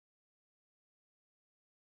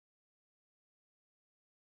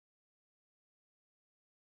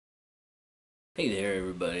Hey there,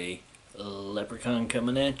 everybody. Leprechaun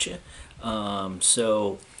coming at you.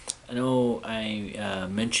 So I know I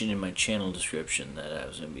mentioned in my channel description that I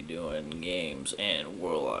was going to be doing games and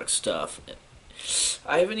Warlock stuff.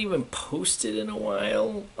 I haven't even posted in a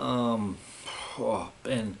while.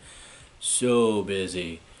 Been so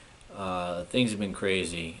busy. Things have been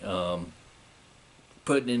crazy.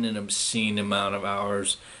 Putting in an obscene amount of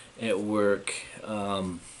hours at work.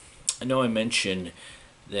 I know I mentioned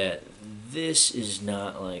that this is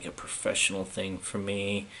not like a professional thing for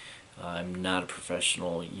me. I'm not a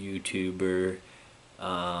professional YouTuber.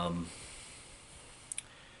 I'm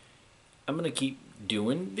gonna keep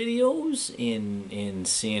doing videos and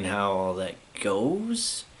seeing how all that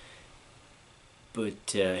goes.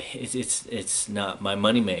 But it's not my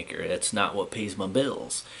moneymaker. It's not what pays my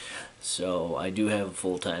bills. So I do have a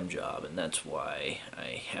full-time job, and that's why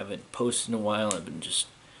I haven't posted in a while. I've been just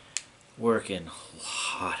working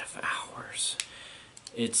a lot of hours.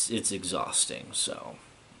 It's exhausting. So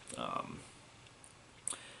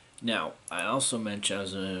now I also mentioned I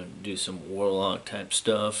was gonna do some warlock type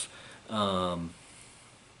stuff. So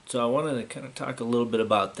I wanted to kind of talk a little bit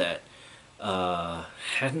about that.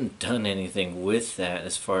 Hadn't done anything with that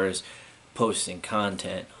as far as posting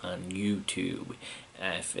content on YouTube.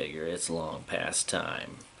 I figure it's long past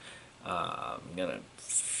time. Got a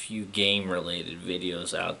few game related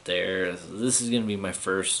videos out there. This is going to be my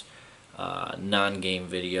first non-game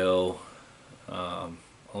video.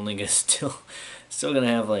 Only gonna still gonna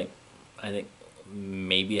have like, I think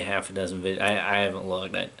maybe a half a dozen videos. I haven't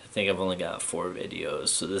looked. I think I've only got 4 videos,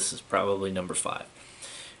 so this is probably number 5.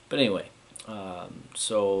 But anyway,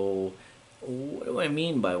 so what do I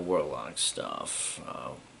mean by warlock stuff?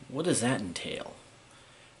 What does that entail?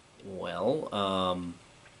 Well,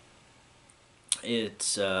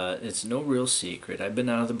 it's no real secret. I've been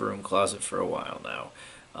out of the broom closet for a while now.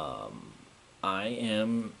 I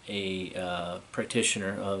am a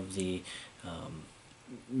practitioner of the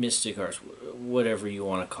mystic arts, whatever you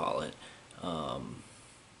want to call it.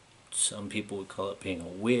 Some people would call it being a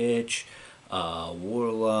witch,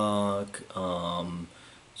 warlock.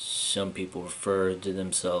 Some people refer to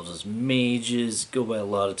themselves as mages, go by a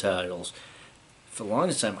lot of titles. For the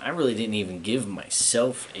longest time, I really didn't even give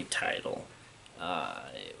myself a title.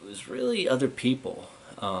 It was really other people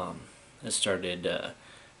that started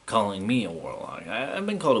calling me a warlock. I've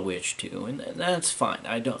been called a witch too, and that's fine.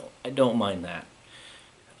 I don't mind that.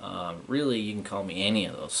 Really, you can call me any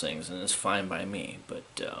of those things, and it's fine by me. But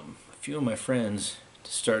a few of my friends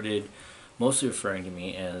started mostly referring to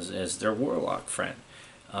me as their warlock friend,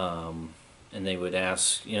 and they would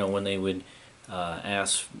ask, when they would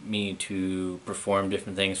ask me to perform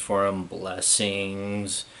different things for them,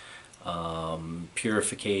 blessings,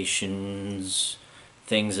 purifications,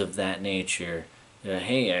 things of that nature.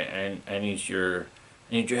 Hey, I need your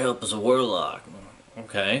help as a warlock.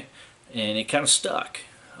 Okay, and it kind of stuck.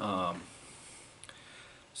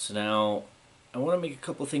 So now I want to make a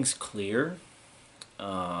couple things clear.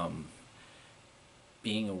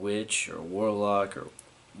 Being a witch or a warlock or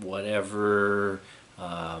whatever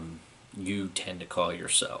you tend to call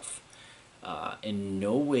yourself, in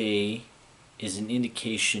no way is an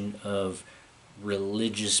indication of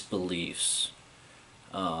religious beliefs.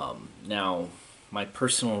 Now, my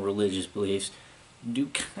personal religious beliefs do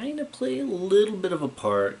kind of play a little bit of a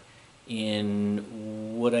part in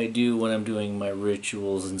what I do when I'm doing my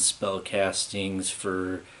rituals and spell castings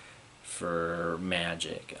for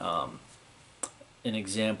magic. An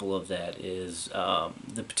example of that is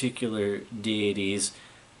the particular deities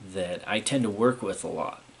that I tend to work with a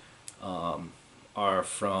lot are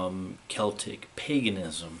from Celtic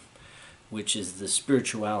paganism, which is the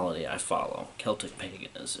spirituality I follow, Celtic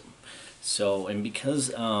paganism. So, and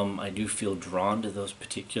because I do feel drawn to those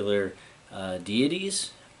particular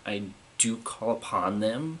deities, I do call upon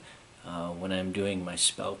them when I'm doing my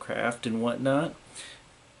spellcraft and whatnot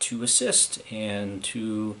to assist and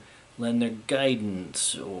to lend their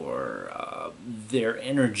guidance or their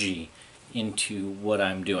energy into what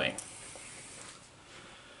I'm doing.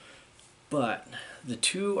 But the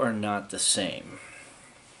two are not the same.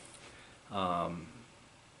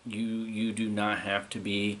 You do not have to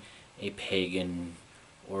be a pagan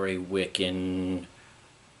or a Wiccan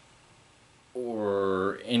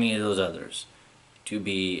or any of those others to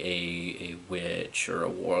be a witch or a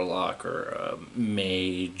warlock or a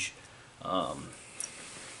mage. And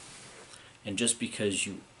just because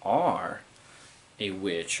you are a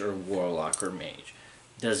witch or warlock or mage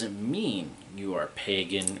doesn't mean you are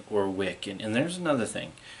pagan or Wiccan. And there's another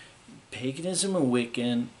thing. Paganism and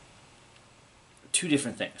Wiccan, two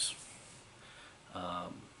different things.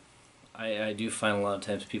 I do find a lot of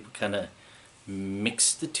times people kind of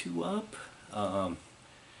mix the two up.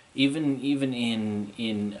 Even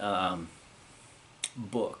in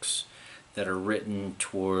books that are written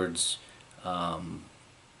towards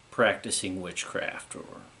practicing witchcraft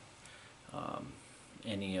or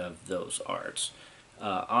any of those arts,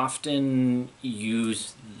 often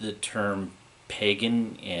use the term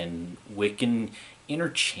pagan and Wiccan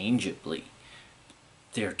interchangeably.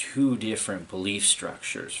 They're two different belief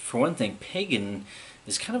structures. For one thing, pagan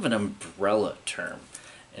is kind of an umbrella term.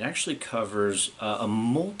 It actually covers a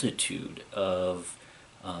multitude of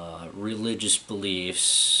religious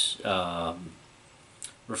beliefs,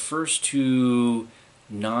 refers to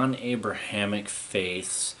non-Abrahamic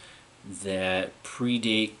faiths that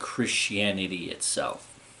predate Christianity itself.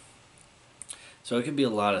 So it could be a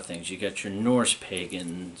lot of things. You got your Norse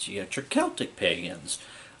pagans, you got your Celtic pagans.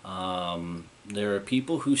 There are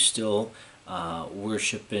people who still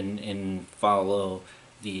worship and follow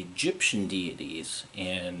the Egyptian deities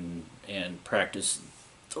and practice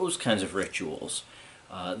those kinds of rituals.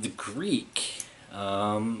 The Greek,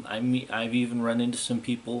 I've even run into some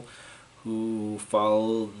people who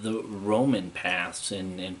follow the Roman paths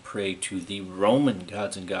and pray to the Roman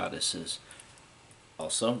gods and goddesses.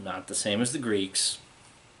 Also, not the same as the Greeks.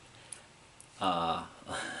 I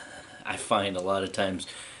find a lot of times,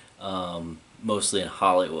 mostly in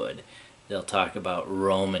Hollywood, they'll talk about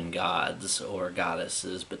Roman gods or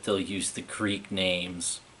goddesses, but they'll use the Greek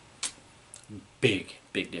names. Big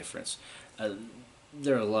difference.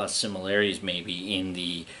 There are a lot of similarities maybe in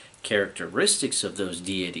the characteristics of those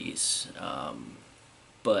deities,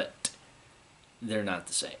 but they're not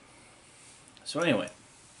the same. So anyway,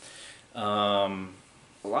 a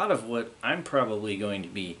lot of what I'm probably going to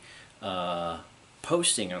be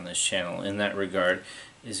posting on this channel in that regard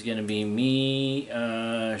is going to be me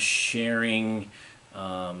sharing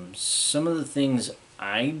some of the things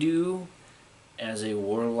I do as a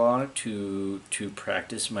warlock to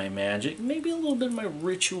practice my magic. Maybe a little bit of my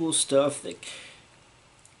ritual stuff that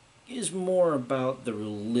is more about the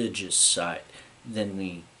religious side than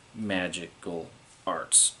the magical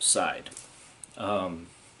arts side.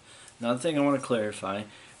 Another thing I want to clarify,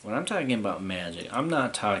 when I'm talking about magic, I'm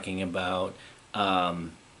not talking about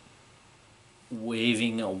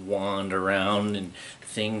waving a wand around and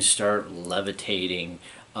things start levitating.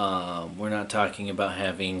 We're not talking about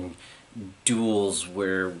having duels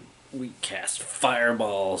where we cast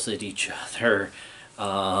fireballs at each other.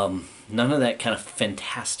 None of that kind of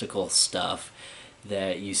fantastical stuff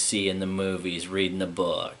that you see in the movies, reading the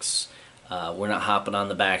books. We're not hopping on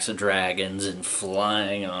the backs of dragons and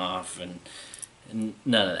flying off and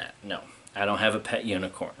none of that. No, I don't have a pet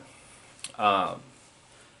unicorn.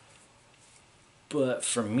 But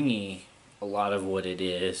for me, a lot of what it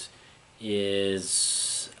is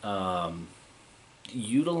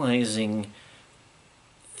utilizing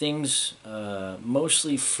things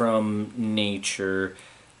mostly from nature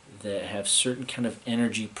that have certain kind of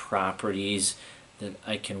energy properties that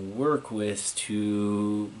I can work with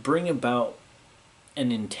to bring about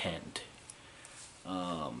an intent.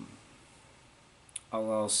 I'll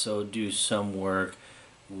also do some work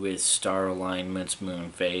with star alignments,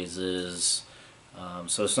 moon phases,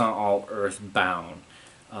 so it's not all earthbound.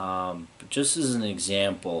 But just as an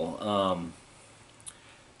example,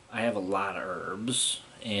 I have a lot of herbs,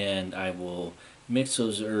 and I will mix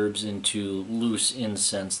those herbs into loose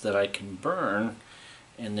incense that I can burn,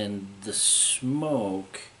 and then the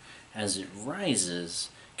smoke, as it rises,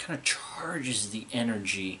 kind of charges the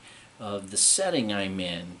energy of the setting I'm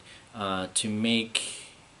in to make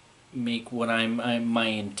what my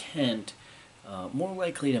intent more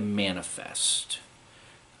likely to manifest.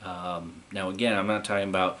 Now again, I'm not talking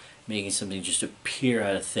about making something just appear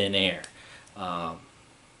out of thin air.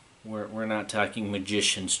 We're not talking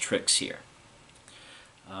magician's tricks here.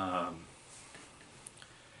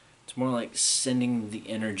 It's more like sending the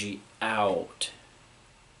energy out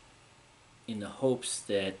in the hopes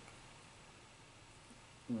that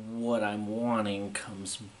what I'm wanting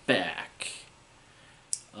comes back.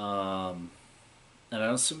 And I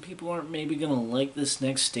know some people aren't maybe going to like this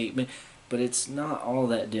next statement, but it's not all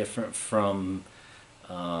that different from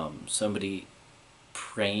somebody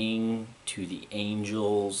praying to the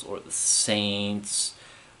angels or the saints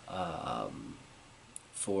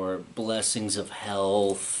for blessings of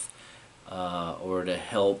health or to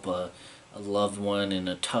help a loved one in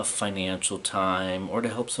a tough financial time, or to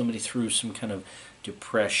help somebody through some kind of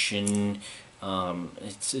depression.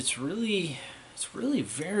 It's really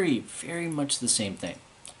very, very much the same thing.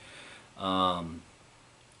 Now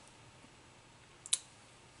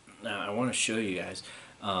I want to show you guys.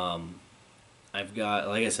 I've got,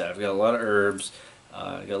 like I said, I've got a lot of herbs.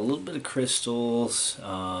 I got a little bit of crystals.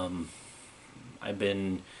 I've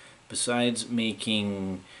been, besides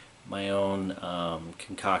making my own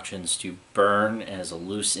concoctions to burn as a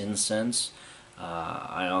loose incense,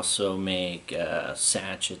 I also make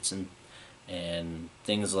sachets and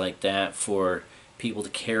things like that for people to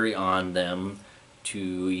carry on them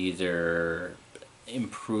to either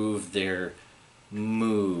improve their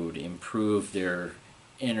mood, improve their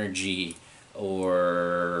energy,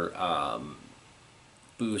 or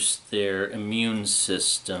boost their immune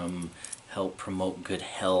system, help promote good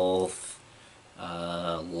health,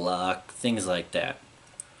 luck, things like that.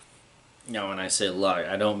 Now, when I say luck,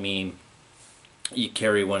 I don't mean you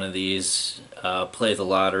carry one of these, play the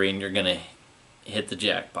lottery, and you're going to hit the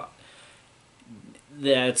jackpot.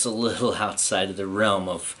 That's a little outside of the realm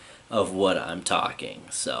of what I'm talking.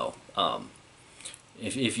 So,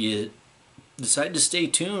 if you decide to stay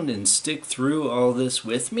tuned and stick through all this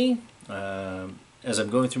with me, as I'm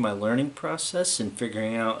going through my learning process and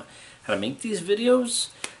figuring out how to make these videos,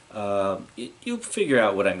 you'll figure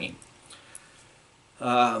out what I mean.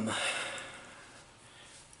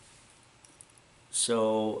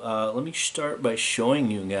 So let me start by showing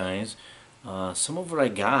you guys some of what I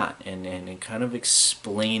got and kind of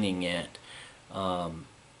explaining it.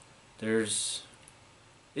 It's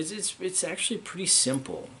actually pretty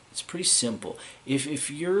simple. It's pretty simple.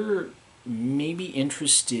 If you're maybe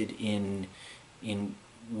interested in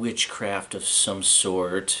witchcraft of some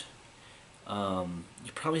sort,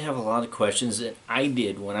 you probably have a lot of questions that I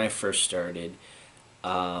did when I first started,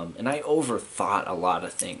 and I overthought a lot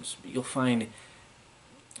of things. But you'll find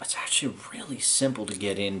it's actually really simple to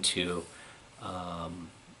get into,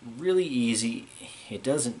 really easy. It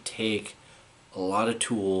doesn't take a lot of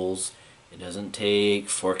tools. It doesn't take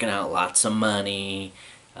forking out lots of money.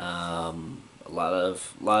 A lot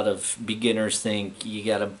of beginners think you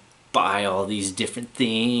gotta buy all these different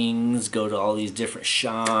things, go to all these different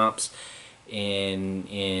shops,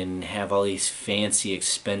 and have all these fancy,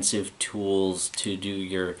 expensive tools to do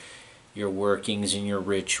your workings and your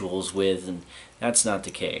rituals with, and that's not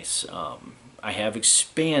the case. I have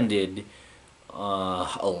expanded a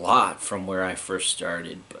lot from where I first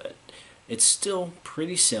started, but it's still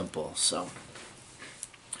pretty simple. So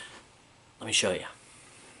let me show you.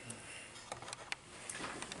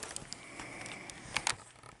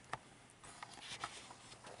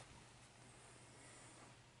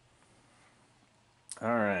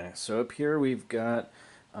 Alright, so up here we've got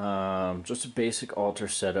just a basic altar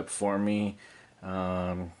setup for me.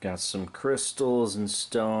 Got some crystals and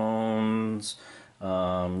stones.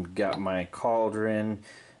 Got my cauldron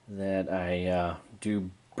that I do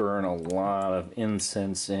burn a lot of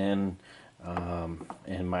incense in.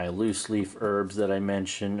 And my loose leaf herbs that I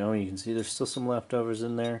mentioned. Oh, you can see there's still some leftovers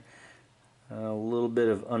in there. A little bit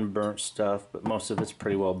of unburnt stuff, but most of it's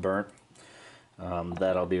pretty well burnt.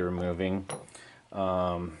 That I'll be removing.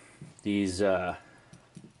 These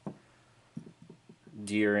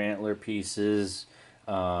deer antler pieces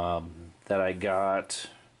that I got,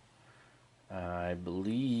 I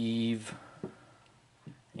believe,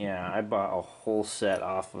 yeah, I bought a whole set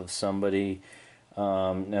off of somebody.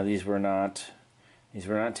 Now these were not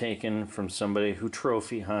taken from somebody who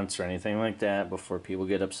trophy hunts or anything like that, before people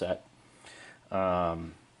get upset. But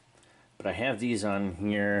I have these on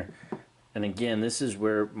here. And again, this is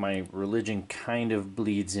where my religion kind of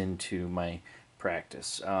bleeds into my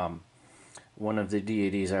practice. One of the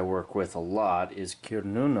deities I work with a lot is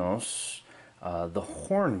Cernunnos, the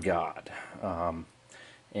horn god.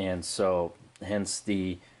 And so, hence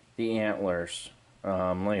the antlers.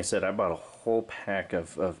 Like I said, I bought a whole pack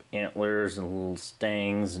of antlers and little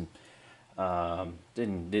stangs, and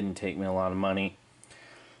didn't take me a lot of money.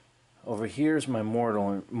 Over here is my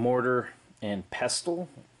mortar and pestle,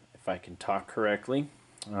 if I can talk correctly.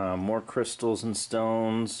 More crystals and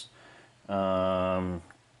stones. See,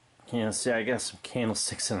 I got some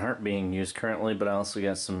candlesticks that aren't being used currently, but I also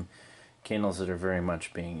got some candles that are very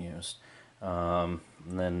much being used. And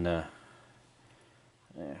then,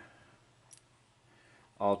 yeah.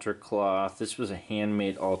 Altar cloth. This was a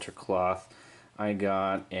handmade altar cloth I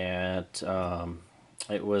got at,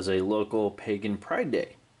 it was a local pagan pride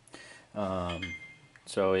day.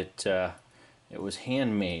 So it was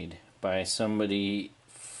handmade by somebody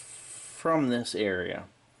from this area.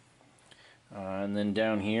 And then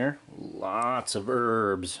down here, lots of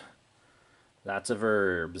herbs. Lots of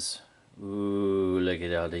herbs. Ooh, look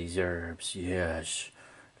at all these herbs. Yes,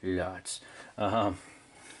 lots.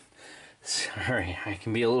 Sorry, I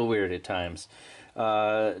can be a little weird at times.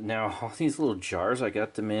 Now, all these little jars, I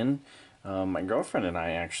got them in. My girlfriend and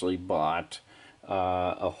I actually bought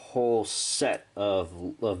a whole set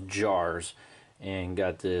of jars. and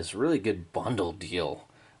got this really good bundle deal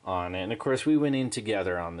on it. And of course, we went in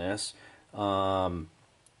together on this. And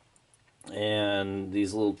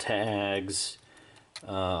these little tags.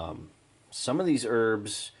 Some of these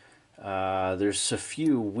herbs, there's a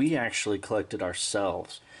few we actually collected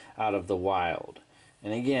ourselves out of the wild.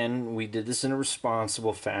 And again, we did this in a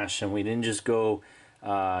responsible fashion. We didn't just go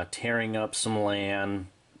tearing up some land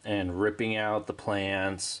and ripping out the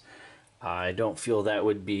plants. I don't feel that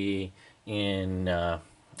would be in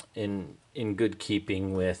good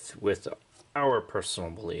keeping with our personal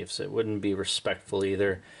beliefs. It wouldn't be respectful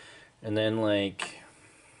either. And then like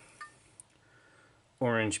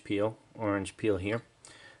orange peel here,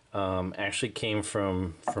 actually came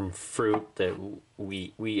from fruit that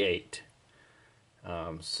we ate.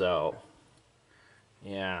 So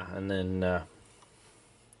yeah, and then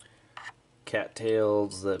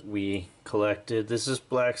cattails that we collected. This is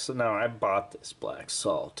black salt. Now I bought this black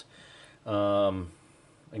salt. Again,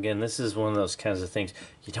 this is one of those kinds of things.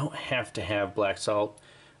 You don't have to have black salt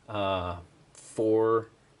for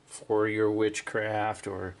your witchcraft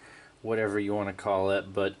or whatever you want to call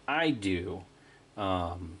it, but I do.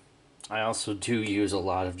 I also do use a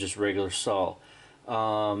lot of just regular salt.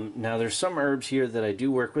 Now there's some herbs here that I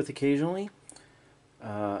do work with occasionally,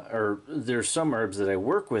 or there's some herbs that I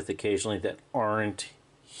work with occasionally that aren't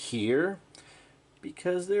here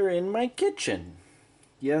because they're in my kitchen.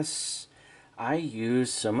 Yes, I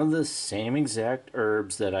use some of the same exact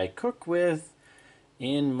herbs that I cook with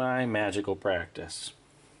in my magical practice.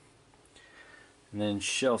 And then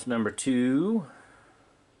shelf number 2,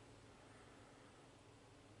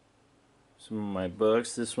 some of my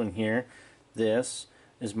books. This one here, this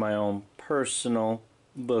is my own personal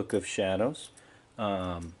book of shadows.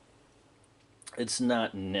 It's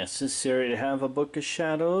not necessary to have a book of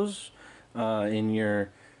shadows in your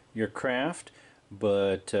craft,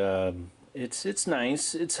 but it's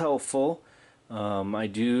nice. It's helpful. I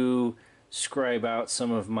do scribe out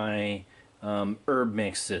some of my herb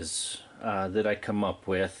mixes that I come up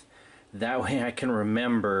with. That way I can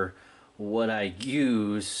remember what I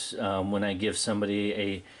use when I give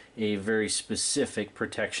somebody a very specific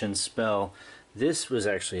protection spell. This was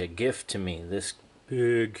actually a gift to me. This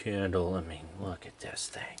big candle. I mean, look at this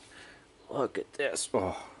thing. Look at this.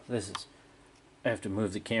 Oh, this is... I have to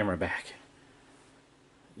move the camera back.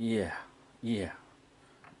 Yeah. This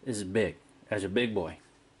is big. That's a big boy.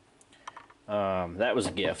 That was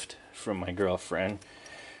a gift from my girlfriend.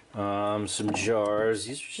 Some jars.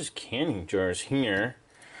 These are just canning jars here.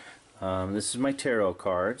 This is my tarot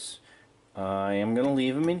cards. I am going to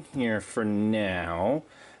leave them in here for now,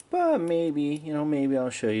 but maybe, maybe I'll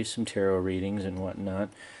show you some tarot readings and whatnot.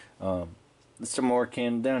 Some more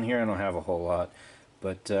candles. Down here I don't have a whole lot,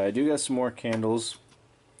 but I do got some more candles.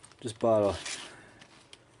 Just bought a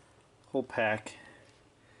whole pack,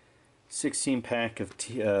 16 pack of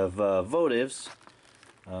votives.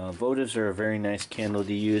 Votives are a very nice candle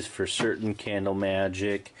to use for certain candle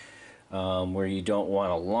magic, where you don't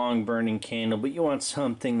want a long burning candle, but you want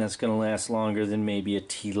something that's going to last longer than maybe a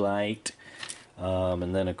tea light.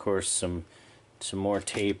 And then of course some more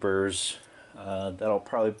tapers that I'll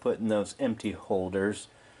probably put in those empty holders.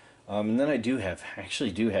 And then I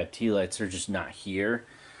actually do have tea lights. They're just not here.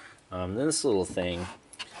 Then this little thing,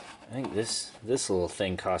 I think this little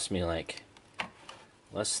thing cost me like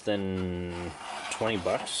less than 20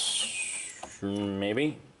 bucks,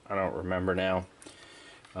 maybe. I don't remember now.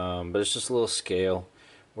 But it's just a little scale.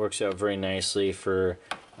 Works out very nicely for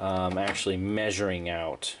actually measuring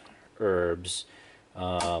out herbs.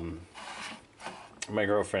 My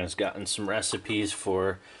girlfriend has gotten some recipes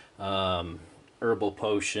for herbal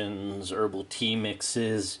potions, herbal tea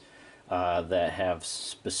mixes that have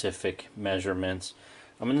specific measurements.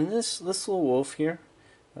 I mean, this little wolf here,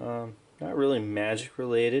 not really magic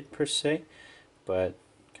related per se, but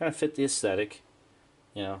kind of fit the aesthetic,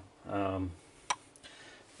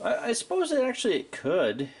 I suppose it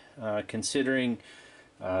could, considering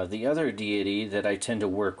the other deity that I tend to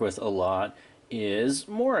work with a lot is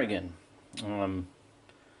Morrigan.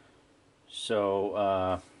 So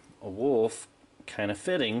a wolf, kind of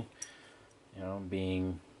fitting,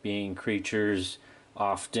 being creatures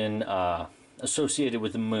often associated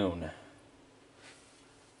with the moon.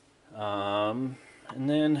 And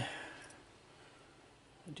then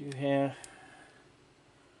I do have...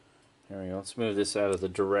 There we go. Let's move this out of the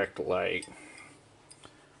direct light.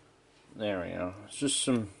 There we go. It's just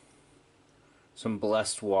some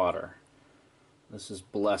blessed water. This is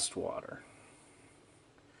blessed water.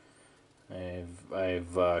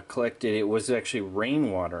 I've collected. It was actually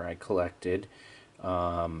rainwater I collected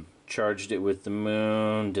charged it with the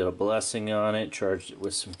moon, did a blessing on it, charged it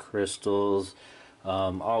with some crystals,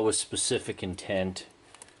 all with specific intent.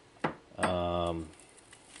 And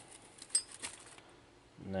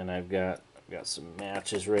then I've got some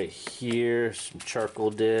matches right here, some charcoal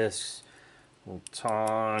discs, little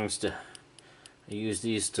tongs to. I use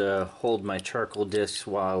these to hold my charcoal discs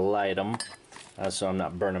while I light them, so I'm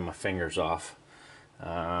not burning my fingers off.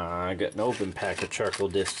 I got an open pack of charcoal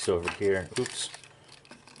discs over here. Oops,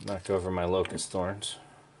 knocked over my locust thorns.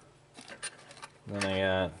 Then I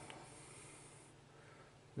got a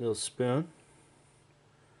little spoon.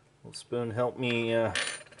 Little spoon helped me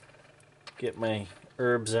get my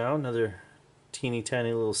herbs out. Another teeny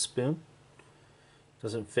tiny little spoon.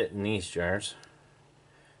 Doesn't fit in these jars,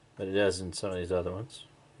 but it does in some of these other ones,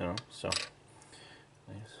 you know. So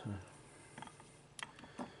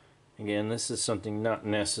again, this is something not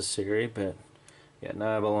necessary, but got an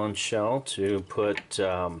abalone shell to put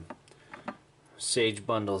sage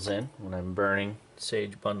bundles in when I'm burning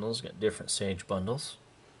sage bundles. Got different sage bundles.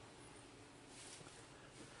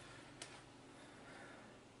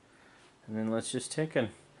 And then let's just take a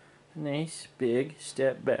nice big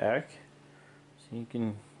step back so you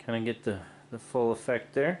can kind of get the full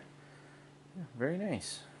effect there. Yeah, very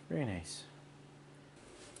nice, very nice.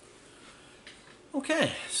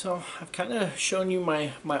 Okay, so I've kind of shown you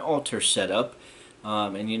my altar setup,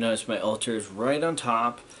 and you notice my altar is right on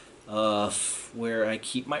top of where I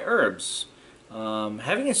keep my herbs.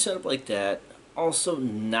 Having a setup like that, also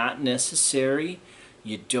not necessary.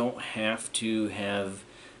 You don't have to have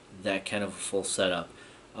that kind of a full setup.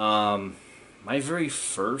 My very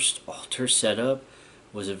first altar setup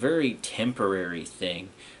was a very temporary thing.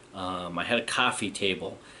 I had a coffee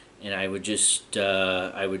table, and I would just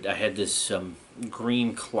I had this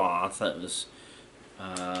green cloth that was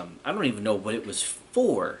I don't even know what it was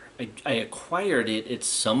for. I acquired it at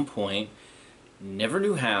some point, never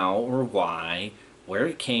knew how or why, where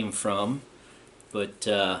it came from, but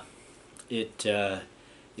it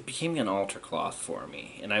became an altar cloth for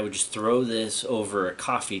me, and I would just throw this over a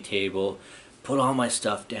coffee table, put all my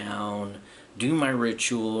stuff down, do my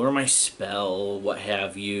ritual or my spell, what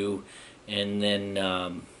have you, and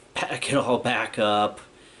then pack it all back up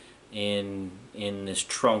in this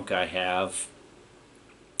trunk I have.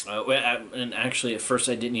 And actually, at first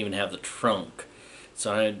I didn't even have the trunk,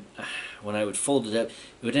 so when I would fold it up,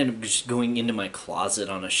 it would end up just going into my closet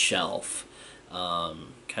on a shelf,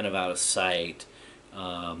 kind of out of sight.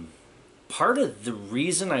 Part of the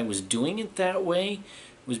reason I was doing it that way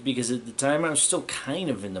was because at the time I was still kind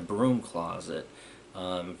of in the broom closet.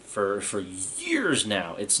 For years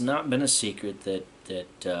now, it's not been a secret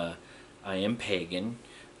that I am pagan.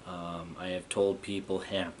 I have told people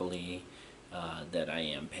happily that I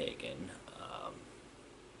am pagan.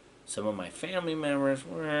 Some of my family members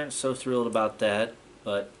weren't so thrilled about that,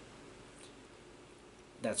 but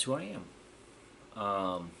that's who I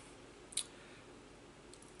am.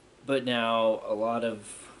 But now a lot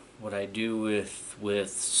of what I do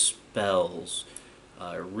with spells,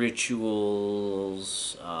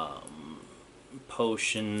 rituals,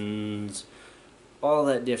 potions, all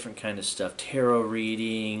that different kind of stuff, tarot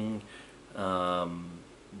reading,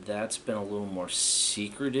 that's been a little more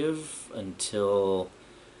secretive until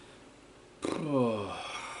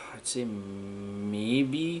I'd say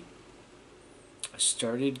maybe I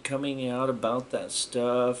started coming out about that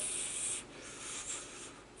stuff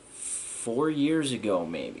 4 years ago,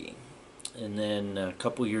 maybe. And then a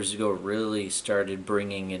couple years ago really started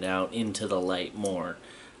bringing it out into the light more.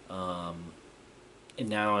 And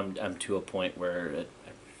now I'm to a point where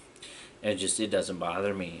it doesn't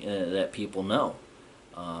bother me that people know.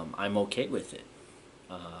 I'm okay with it.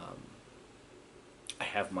 I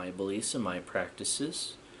have my beliefs and my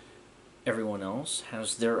practices. Everyone else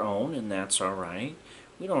has their own, and that's alright.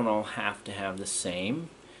 We don't all have to have the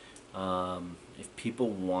same. If people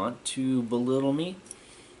want to belittle me,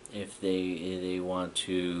 if they want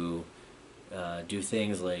to do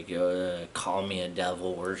things like call me a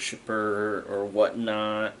devil worshiper or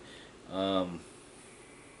whatnot,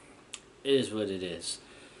 it is what it is.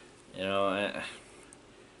 You know,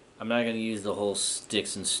 I'm not going to use the whole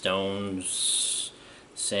sticks and stones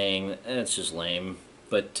saying that's just lame.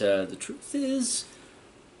 But the truth is,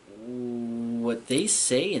 what they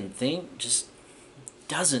say and think just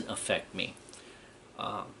doesn't affect me.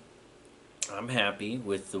 I'm happy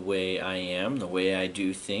with the way I am, the way I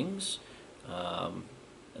do things, and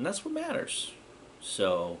that's what matters.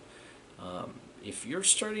 So, if you're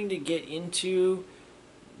starting to get into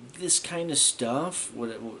this kind of stuff,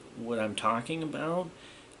 what I'm talking about,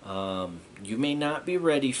 you may not be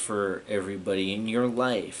ready for everybody in your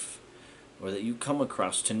life. or that you come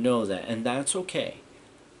across to know that, and that's okay.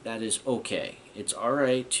 That is okay. It's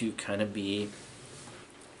alright to kind of be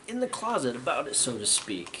in the closet about it, so to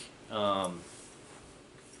speak.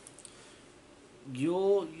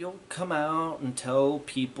 You'll come out and tell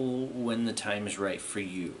people when the time is right for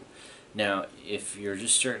you. Now, if you're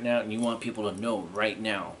just starting out and you want people to know right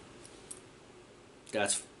now,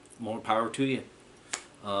 that's more power to you.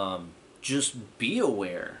 Just be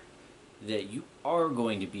aware that you are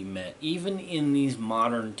going to be met, even in these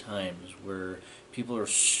modern times where people are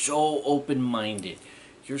so open-minded.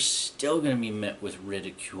 You're still going to be met with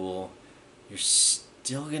ridicule. You're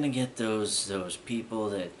still going to get those people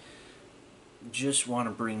that just want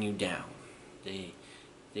to bring you down.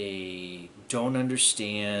 They don't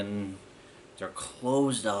understand. They're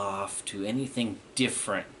closed off to anything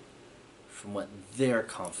different from what they're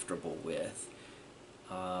comfortable with.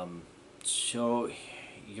 So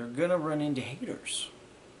you're gonna run into haters.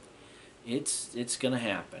 It's gonna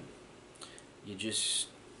happen. You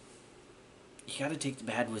gotta take the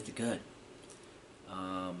bad with the good.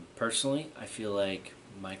 Personally, I feel like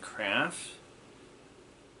my craft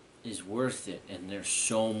is worth it, and there's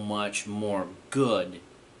so much more good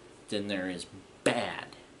than there is bad.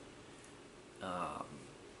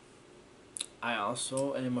 I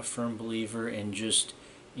also am a firm believer in just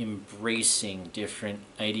embracing different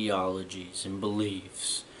ideologies and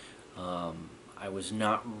beliefs. I was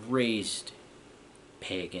not raised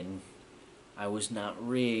pagan. I was not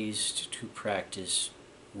raised to practice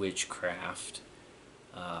witchcraft.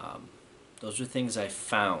 Those are things I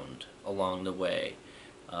found along the way,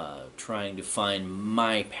 trying to find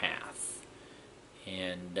my path.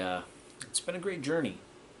 And it's been a great journey.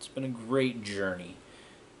 It's been a great journey.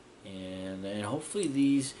 And hopefully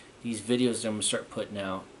these videos that I'm going to start putting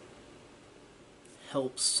out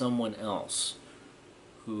help someone else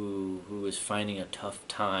who is finding a tough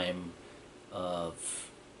time of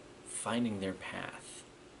finding their path.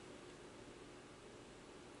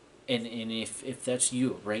 And if that's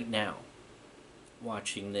you right now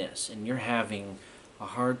watching this and you're having a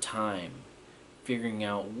hard time figuring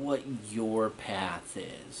out what your path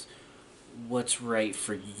is, what's right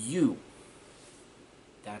for you,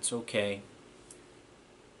 that's okay.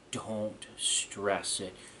 Don't stress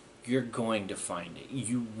it. You're going to find it.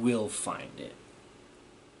 You will find it.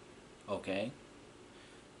 Okay?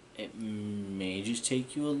 It may just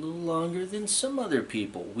take you a little longer than some other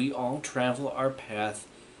people. We all travel our path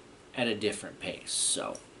at a different pace.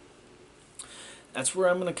 So that's where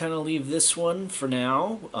I'm going to kind of leave this one for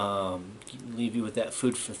now. Leave you with that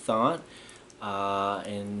food for thought. I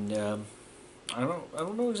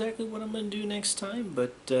don't know exactly what I'm going to do next time,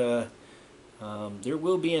 but there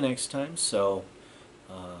will be a next time. So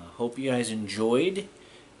hope you guys enjoyed.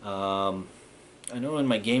 I know in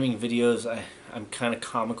my gaming videos I'm kind of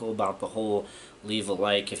comical about the whole leave a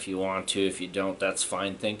like if you want to, if you don't, that's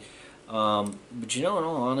fine thing. But you know, in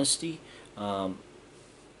all honesty,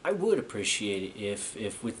 I would appreciate it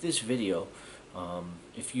if with this video,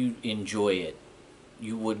 if you enjoy it,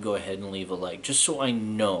 you would go ahead and leave a like, just so I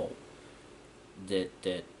know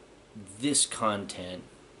that this content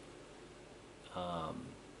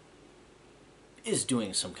is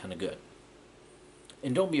doing some kind of good.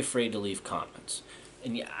 And don't be afraid to leave comments.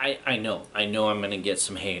 And yeah, I know I'm gonna get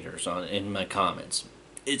some haters in my comments.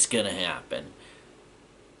 It's gonna happen.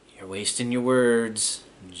 You're wasting your words.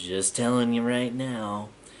 I'm just telling you right now.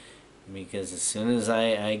 Because as soon as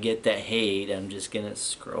I get that hate, I'm just gonna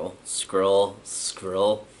scroll.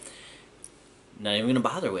 Not even gonna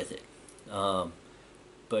bother with it.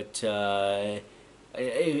 But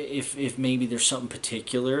if maybe there's something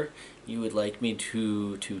particular you would like me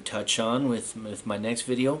to touch on with my next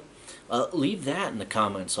video, leave that in the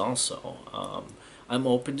comments also. I'm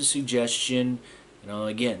open to suggestion. You know,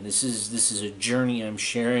 again, this is a journey I'm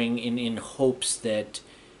sharing in hopes that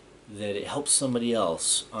it helps somebody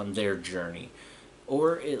else on their journey,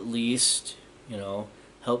 or at least, you know,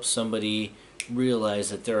 help somebody realize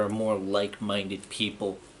that there are more like-minded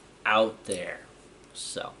people out there.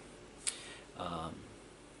 So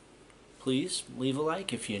please leave a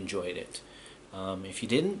like if you enjoyed it. If you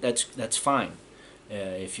didn't, that's fine.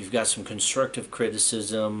 If you've got some constructive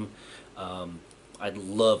criticism, I'd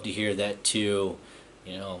love to hear that too,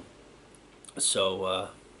 you know. So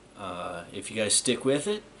if you guys stick with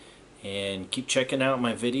it and keep checking out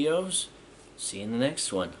my videos, see you in the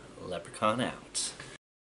next one. Leprechaun out.